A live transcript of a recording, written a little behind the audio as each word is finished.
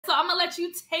gonna let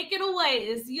you take it away.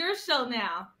 It's your show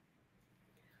now.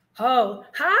 Oh,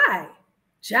 hi,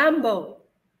 Jambo,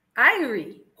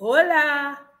 Irie,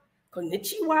 hola,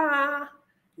 konnichiwa,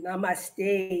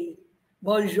 namaste,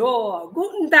 bonjour,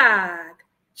 guten tag,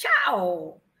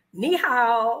 ciao, ni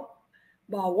hao,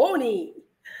 bawoni.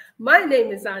 My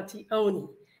name is Aunti Oni,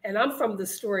 and I'm from the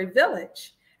Story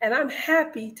Village, and I'm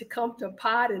happy to come to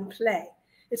Pod and Play.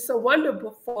 It's so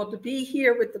wonderful to be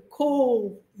here with the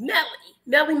cool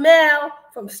Melly Mel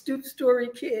from Stoop Story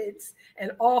Kids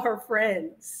and all her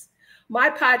friends. My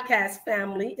podcast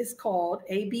family is called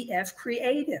ABS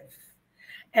Creative,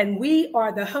 and we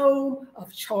are the home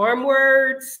of charm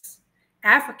words,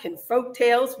 African folk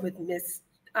tales with Miss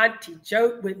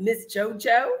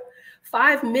JoJo,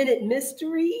 5-minute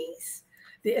mysteries,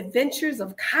 the adventures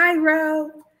of Cairo,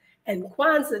 and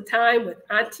Kwanzaa time with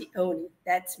Aunti Oni.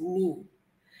 That's me.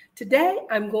 Today,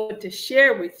 I'm going to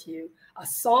share with you a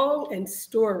song and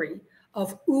story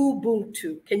of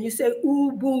Ubuntu. Can you say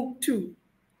Ubuntu?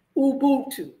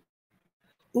 Ubuntu.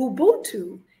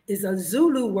 Ubuntu is a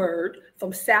Zulu word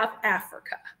from South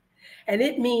Africa, and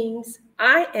it means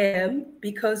I am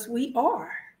because we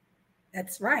are.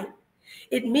 That's right.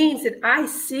 It means that I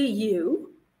see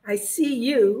you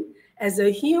as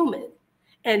a human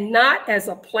and not as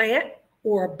a plant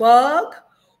or a bug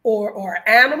or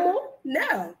animal.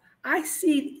 No, I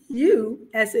see you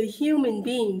as a human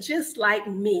being just like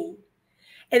me.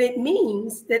 And it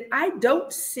means that I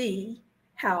don't see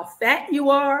how fat you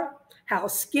are, how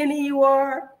skinny you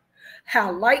are,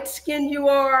 how light-skinned you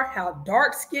are, how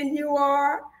dark-skinned you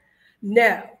are.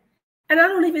 No. And I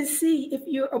don't even see if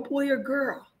you're a boy or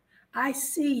girl. I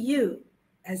see you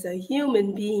as a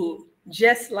human being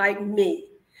just like me.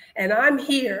 And I'm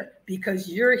here because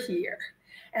you're here.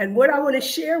 And what I want to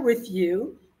share with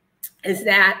you is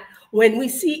that when we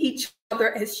see each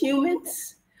other as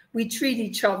humans, we treat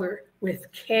each other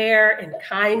with care and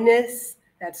kindness.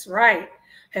 That's right.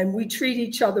 And we treat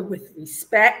each other with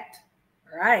respect.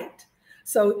 Right.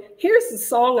 So here's the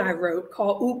song I wrote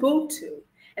called Ubuntu.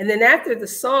 And then after the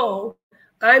song,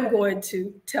 I'm going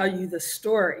to tell you the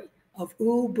story of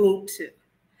Ubuntu.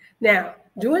 Now,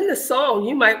 during the song,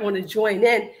 you might want to join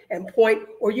in and point,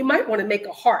 or you might want to make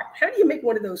a heart. How do you make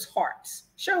one of those hearts?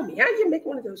 Show me. How do you make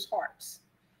one of those hearts?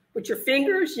 With your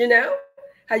fingers, you know?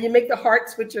 How you make the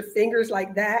hearts with your fingers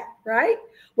like that, right?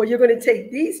 Well, you're going to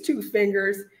take these two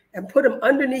fingers and put them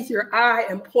underneath your eye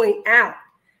and point out.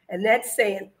 And that's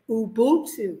saying,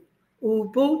 Ubuntu,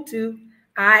 Ubuntu,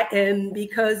 I am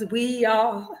because we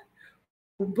are.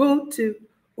 Ubuntu,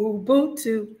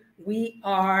 Ubuntu, we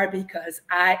are because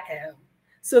I am.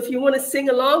 So if you want to sing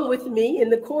along with me in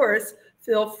the chorus,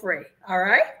 feel free, all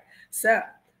right? So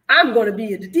I'm going to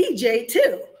be the DJ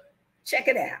too. Check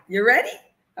it out. You ready?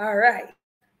 All right.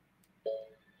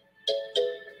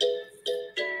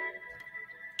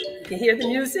 You can hear the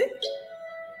music?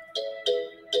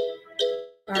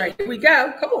 All right, here we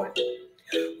go. Come on.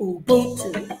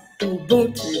 Ubuntu,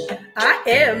 Ubuntu, I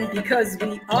am because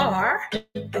we are.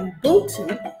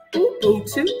 Ubuntu,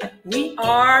 Ubuntu, we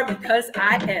are because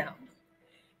I am.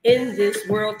 In this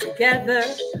world together,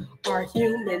 our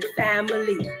human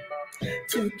family,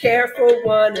 to care for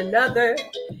one another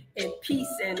in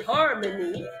peace and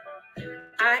harmony.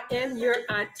 I am your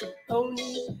Aunti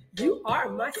Oni, you are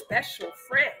my special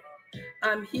friend.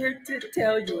 I'm here to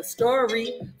tell you a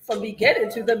story from beginning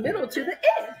to the middle to the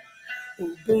end.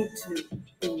 Ubuntu,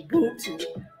 Ubuntu,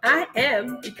 I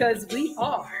am because we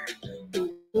are.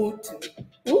 Ubuntu,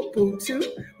 Ubuntu,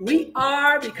 we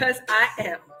are because I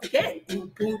am. Again,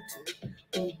 Ubuntu,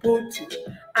 Ubuntu,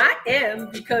 I am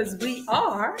because we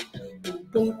are.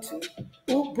 Ubuntu,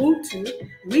 Ubuntu,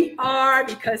 we are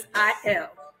because I am.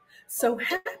 So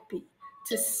happy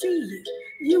to see you.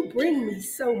 You bring me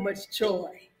so much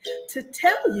joy to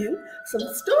tell you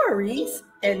some stories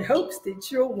in hopes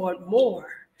that you'll want more.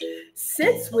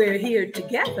 Since we're here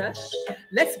together,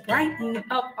 let's brighten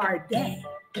up our day.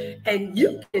 And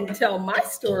you can tell my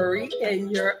story in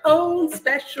your own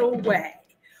special way.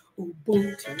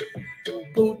 Ubuntu,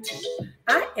 Ubuntu,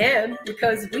 I am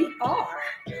because we are.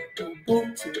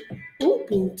 Ubuntu,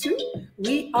 Ubuntu,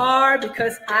 we are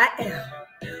because I am.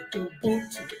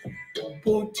 Ubuntu,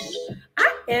 Ubuntu,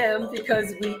 I am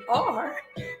because we are.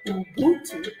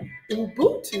 Ubuntu,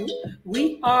 Ubuntu,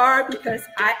 we are because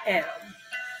I am.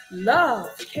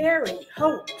 Love, caring,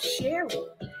 hope, sharing,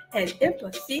 and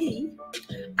empathy.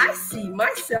 I see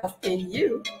myself in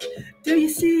you. Do you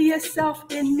see yourself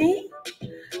in me?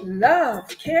 Love,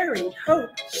 caring, hope,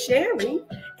 sharing,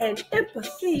 and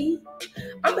empathy.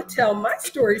 I'm going to tell my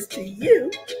stories to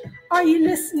you. Are you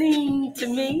listening to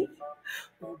me?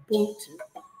 Ubuntu,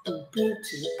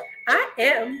 Ubuntu. I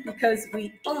am because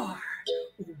we are.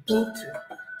 Ubuntu.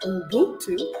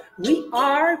 Ubuntu. We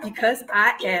are because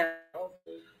I am.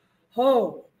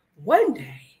 Oh, one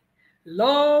day,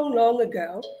 long, long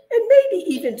ago, and maybe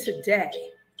even today,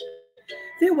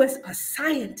 there was a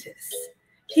scientist.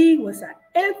 He was an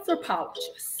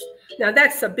anthropologist. Now,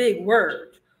 that's a big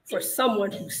word for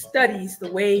someone who studies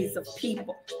the ways of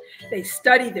people. They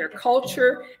study their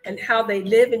culture and how they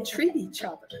live and treat each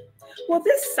other. Well,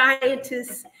 this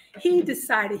scientist, he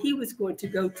decided he was going to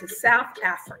go to South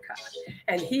Africa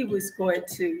and he was going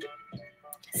to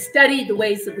study the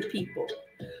ways of the people.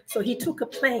 So he took a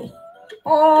plane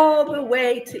all the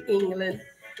way to England,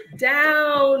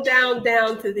 down, down,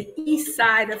 down to the east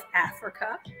side of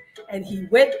Africa, and he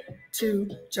went to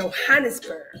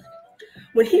Johannesburg.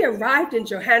 When he arrived in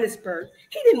Johannesburg,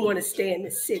 he didn't want to stay in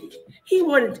the city. He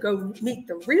wanted to go meet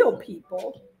the real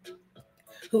people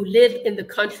who lived in the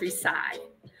countryside.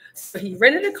 So he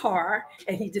rented a car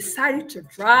and he decided to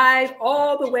drive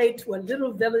all the way to a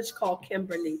little village called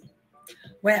Kimberley.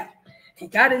 Well, he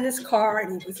got in his car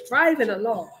and he was driving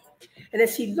along. And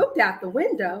as he looked out the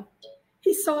window,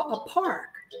 he saw a park,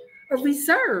 a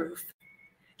reserve,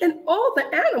 and all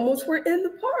the animals were in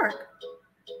the park.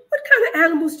 What kind of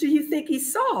animals do you think he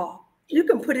saw? You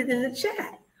can put it in the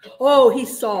chat. Oh, he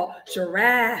saw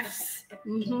giraffes.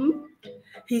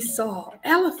 He saw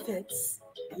elephants.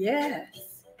 Yes.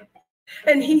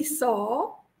 And he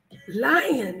saw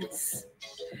lions.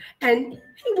 And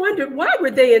he wondered, why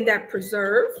were they in that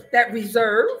reserve?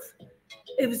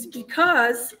 It was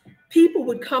because people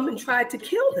would come and try to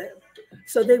kill them.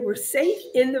 So they were safe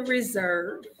in the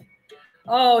reserve.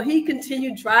 Oh, he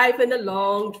continued driving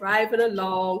along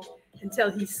until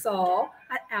he saw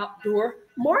an outdoor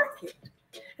market.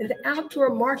 And the outdoor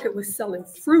market was selling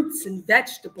fruits and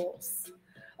vegetables.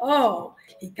 Oh,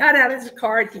 he got out of his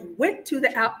car and he went to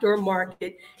the outdoor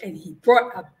market and he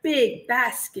brought a big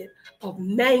basket of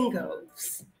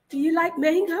mangoes. Do you like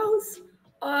mangoes?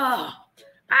 Oh,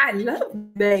 I love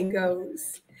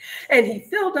mangoes. And he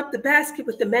filled up the basket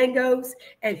with the mangoes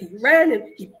and he ran and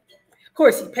of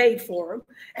course he paid for them.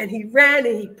 And he ran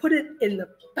and he put it in the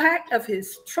back of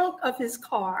his trunk of his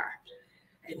car.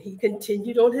 And he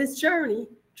continued on his journey,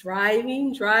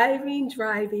 driving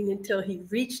until he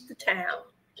reached the town.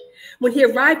 When he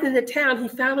arrived in the town, he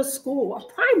found a school,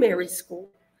 a primary school.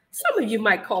 Some of you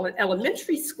might call it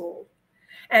elementary school.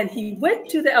 And he went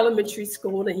to the elementary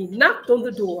school and he knocked on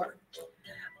the door.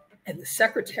 And the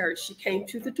secretary, she came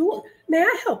to the door. May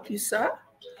I help you, sir?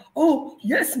 Oh,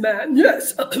 yes, ma'am,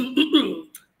 yes.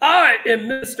 I am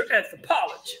Mr.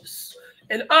 Anthropologist,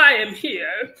 and I am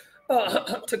here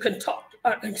to conduct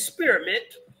an experiment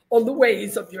on the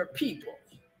ways of your people.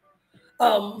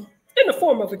 In the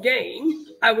form of a game,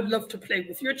 I would love to play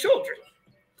with your children.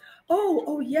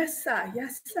 Oh, yes, sir,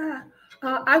 yes, sir.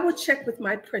 I will check with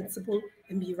my principal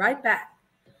and be right back.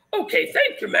 Okay,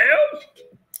 thank you, ma'am.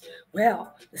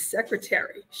 Well, the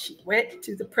secretary, she went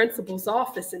to the principal's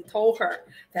office and told her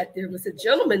that there was a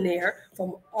gentleman there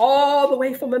from all the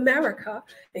way from America,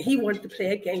 and he wanted to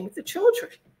play a game with the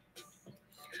children.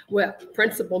 Well,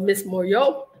 Principal Miss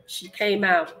Moyo, she came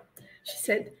out. She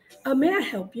said, may I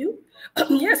help you?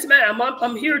 Yes, ma'am,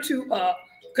 I'm here to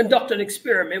conduct an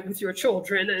experiment with your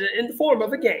children in the form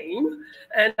of a game,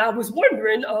 and I was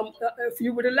wondering if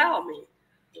you would allow me.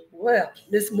 Well,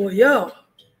 Miss Moyo,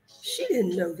 she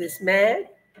didn't know this man,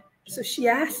 so she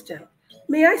asked him,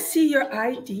 may I see your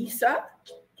ID, sir?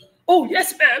 Oh,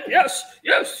 yes, ma'am,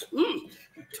 yes. He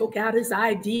took out his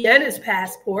ID and his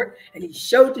passport, and he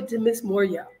showed it to Miss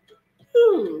Moyo.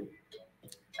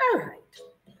 All right.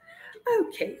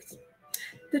 Okay.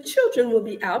 The children will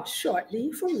be out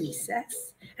shortly for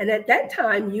recess, and at that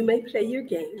time, you may play your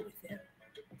game with them.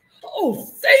 Oh,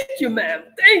 thank you, ma'am.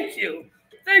 Thank you.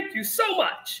 Thank you so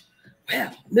much.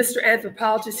 Well, Mr.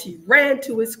 Anthropologist, he ran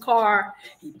to his car,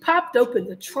 he popped open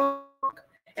the trunk,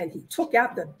 and he took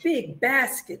out the big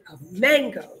basket of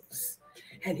mangoes.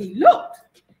 And he looked,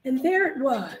 and there it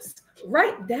was.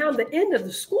 Right down the end of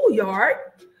the schoolyard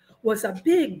was a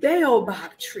big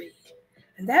baobab tree.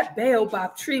 And that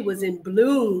baobab tree was in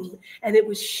bloom, and it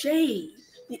was shade,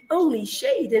 the only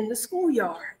shade in the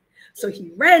schoolyard. So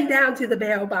he ran down to the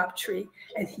baobab tree,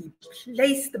 and he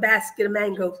placed the basket of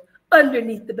mangoes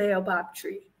underneath the baobab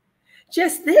tree.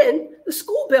 Just then, the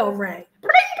school bell rang.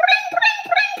 Bring, bring, bring,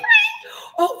 bring, bring.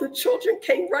 Oh, the children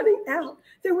came running out.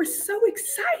 They were so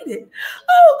excited.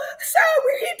 Oh, sir,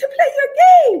 we're here to play your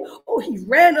game. Oh, he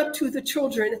ran up to the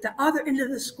children at the other end of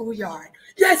the schoolyard.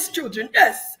 Yes, children,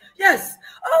 yes.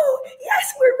 Oh,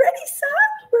 yes, we're ready, sir.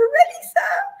 We're ready,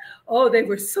 sir. Oh, they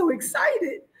were so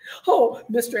excited. Oh,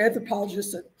 Mr.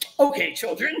 Anthropologist said, okay,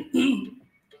 children,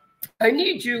 I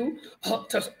need you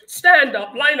to stand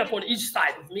up, line up on each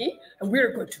side of me, and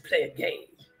we're going to play a game.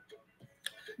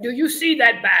 Do you see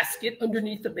that basket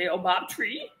underneath the baobab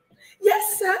tree?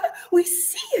 Yes, sir, we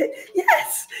see it.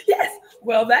 Yes, yes.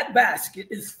 Well, that basket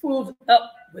is filled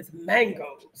up with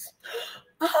mangoes.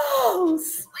 Oh,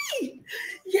 sweet.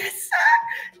 Yes,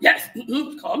 sir. Yes.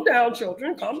 Calm down,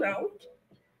 children. Calm down.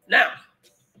 Now,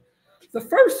 the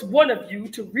first one of you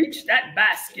to reach that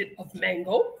basket of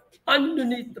mango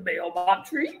underneath the baobab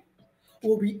tree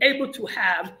will be able to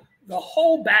have the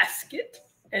whole basket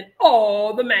and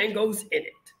all the mangoes in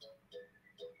it.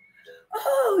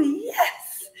 Oh,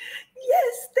 yes.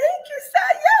 Yes, thank you, sir.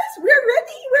 Yes, we're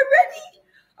ready. We're ready.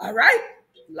 All right,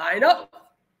 line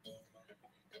up.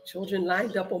 The children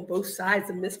lined up on both sides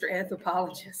of Mr.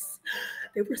 Anthropologist.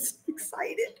 They were so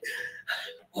excited.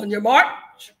 On your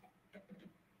march,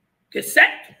 get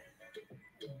set,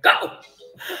 go.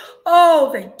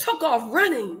 Oh, they took off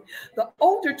running. The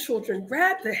older children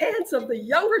grabbed the hands of the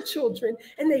younger children,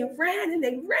 and they ran and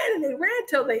they ran and they ran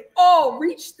till they all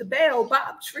reached the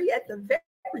baobab tree at the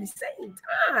very same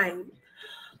time.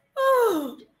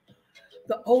 Oh,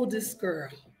 the oldest girl,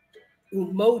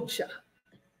 Umoja,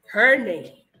 her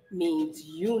name means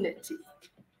unity.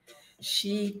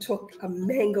 She took a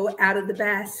mango out of the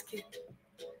basket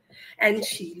and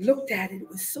she looked at it. It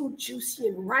was so juicy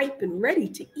and ripe and ready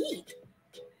to eat.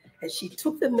 And she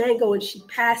took the mango and she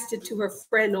passed it to her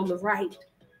friend on the right.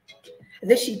 And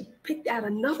then she picked out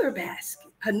another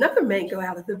mango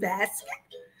out of the basket,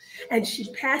 and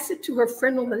she passed it to her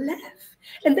friend on the left.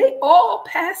 And they all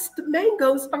passed the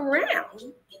mangoes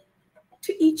around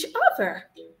to each other.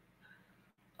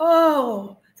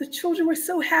 Oh, the children were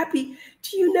so happy.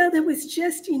 Do you know there was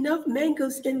just enough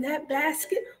mangoes in that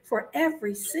basket for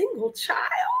every single child?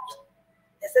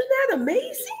 Isn't that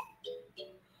amazing?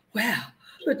 Well,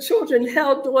 the children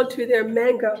held on to their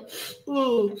mango.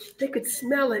 They could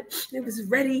smell it. It was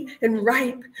ready and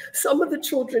ripe. Some of the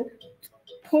children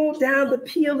pulled down the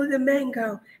peel of the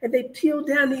mango, and they peeled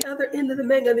down the other end of the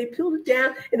mango. They peeled it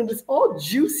down, and it was all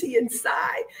juicy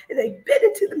inside. And they bit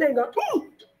into the mango.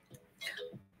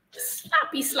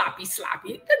 Sloppy, sloppy,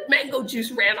 sloppy. The mango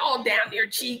juice ran all down their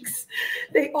cheeks.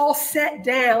 They all sat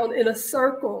down in a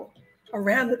circle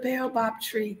around the baobab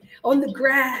tree on the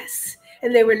grass,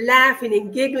 and they were laughing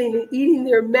and giggling and eating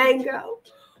their mango.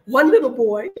 One little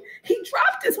boy, he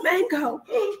dropped his mango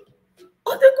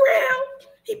on the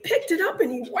ground. He picked it up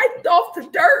and he wiped off the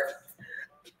dirt,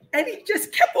 and he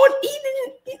just kept on eating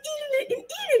it and eating it and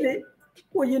eating it.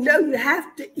 Well, you know you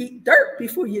have to eat dirt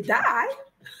before you die.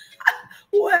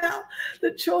 Well,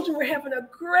 the children were having a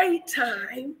great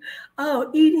time,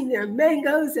 eating their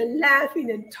mangoes and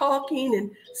laughing and talking,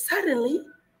 and suddenly,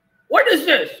 what is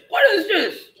this? What is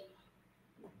this?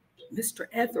 Mr.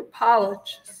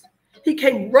 Anthropologist, he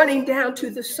came running down to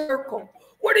the circle.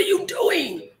 What are you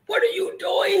doing? What are you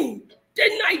doing?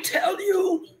 Didn't I tell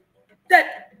you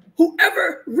that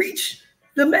whoever reached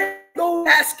the mango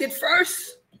basket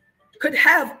first could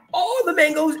have all the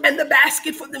mangoes and the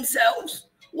basket for themselves?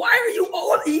 Why are you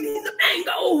all eating the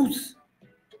mangoes?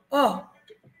 Oh,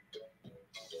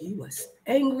 he was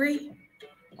angry,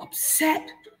 upset,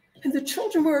 and the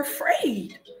children were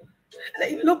afraid.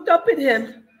 They looked up at him,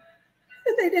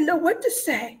 and they didn't know what to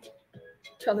say.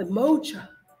 Till Umoja,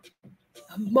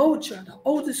 the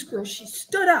oldest girl, she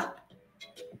stood up,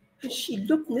 and she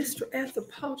looked Mr.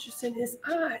 Anthropologist in his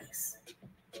eyes.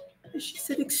 And she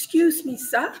said, "Excuse me,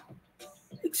 sir,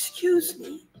 excuse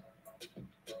me.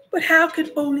 But how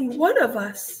could only one of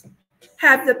us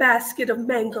have the basket of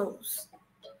mangoes?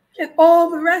 And all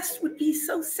the rest would be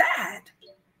so sad.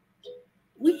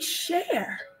 We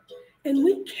share and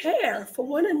we care for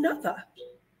one another.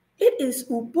 It is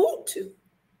Ubuntu.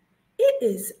 It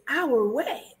is our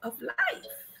way of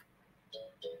life."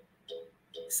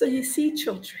 So you see,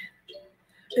 children,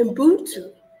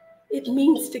 Ubuntu, it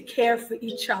means to care for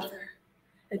each other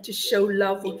and to show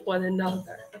love with one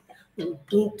another.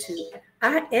 Ubuntu.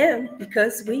 I am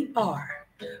because we are.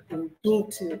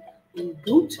 Ubuntu.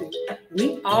 Ubuntu.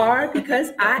 We are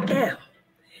because I am.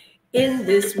 In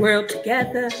this world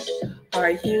together, our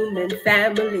human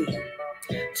family,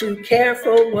 to care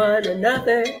for one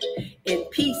another in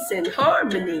peace and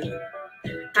harmony.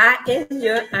 I am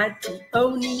your Aunti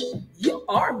Oni. You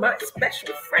are my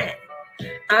special friend.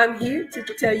 I'm here to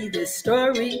tell you this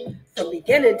story from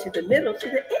beginning to the middle to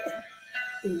the end.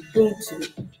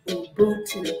 Ubuntu,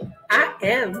 Ubuntu. I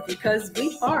am because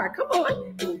we are. Come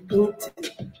on. Ubuntu,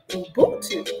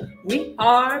 Ubuntu. We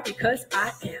are because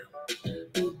I am.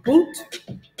 Ubuntu,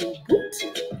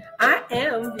 Ubuntu. I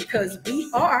am because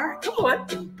we are. Come on.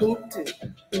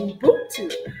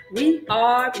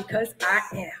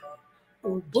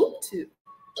 Ubuntu.